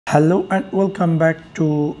Hello and welcome back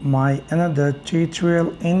to my another tutorial.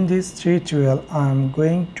 In this tutorial I'm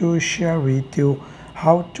going to share with you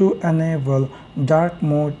how to enable dark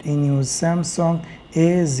mode in your Samsung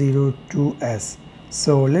A02s.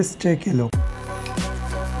 So let's take a look.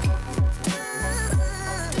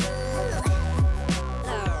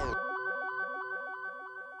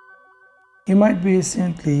 You might be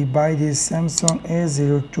recently buy this Samsung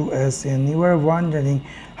A02s and you are wondering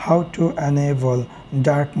how to enable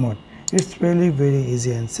dark mode. It's really very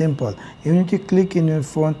easy and simple. You need to click in your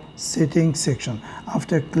phone settings section.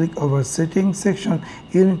 After click over settings section,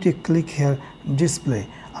 you need to click here display.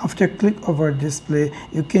 After click over display,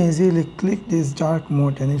 you can easily click this dark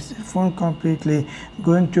mode and its phone completely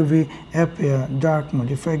going to be appear dark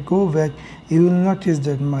mode. If I go back, you will notice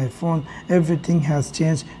that my phone everything has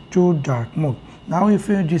changed to dark mode. Now if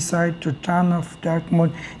you decide to turn off dark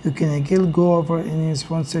mode, you can again go over in your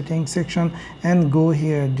phone settings section and go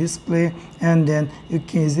here display, and then you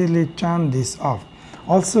can easily turn this off.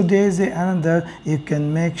 Also there is another, you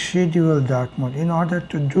can make schedule dark mode. In order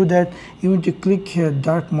to do that, you need to click here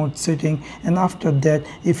dark mode setting, and after that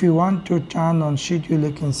if you want to turn on schedule,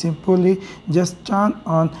 you can simply just turn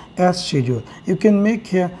on as schedule. You can make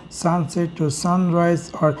here sunset to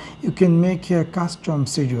sunrise, or you can make here custom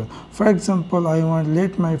schedule. For example, I want to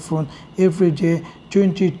let my phone every day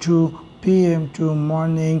 22 p.m. to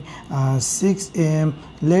morning 6 a.m.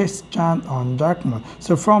 let's turn on dark mode.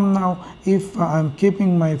 So from now, if I'm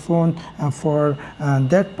keeping my phone for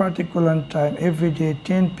that particular time every day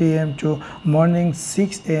 10 p.m. to morning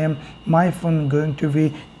 6 a.m. my phone going to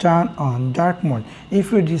be turned on dark mode.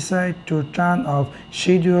 If you decide to turn off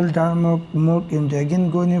schedule dark mode, in the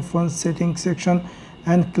again go in your phone settings section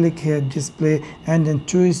and click here display, and then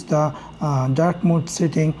choose the dark mode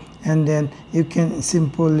setting, and then you can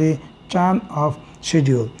simply turn off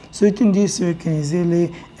schedule. So in this way you can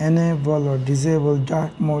easily enable or disable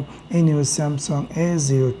dark mode in your Samsung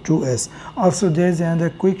A02s. Also there is another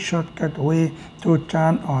quick shortcut way to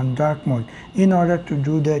turn on dark mode. In order to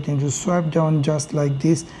do that, you need to swipe down just like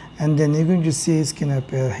this, and then you're going to see it can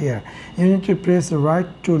appear here. You need to press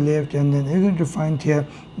right to left, and then you're going to find here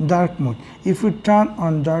dark mode. If you turn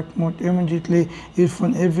on dark mode, immediately your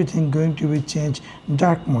phone everything going to be changed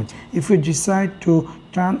dark mode. If you decide to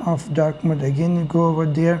turn off dark mode, again you go over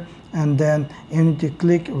there, and then you need to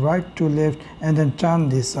click right to left and then turn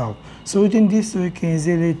this off. So within this way you can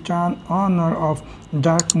easily turn on or off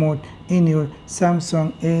dark mode in your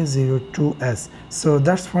Samsung A02s. So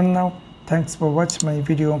that's for now. Thanks for watching my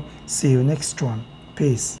video. See you next one.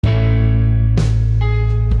 Peace.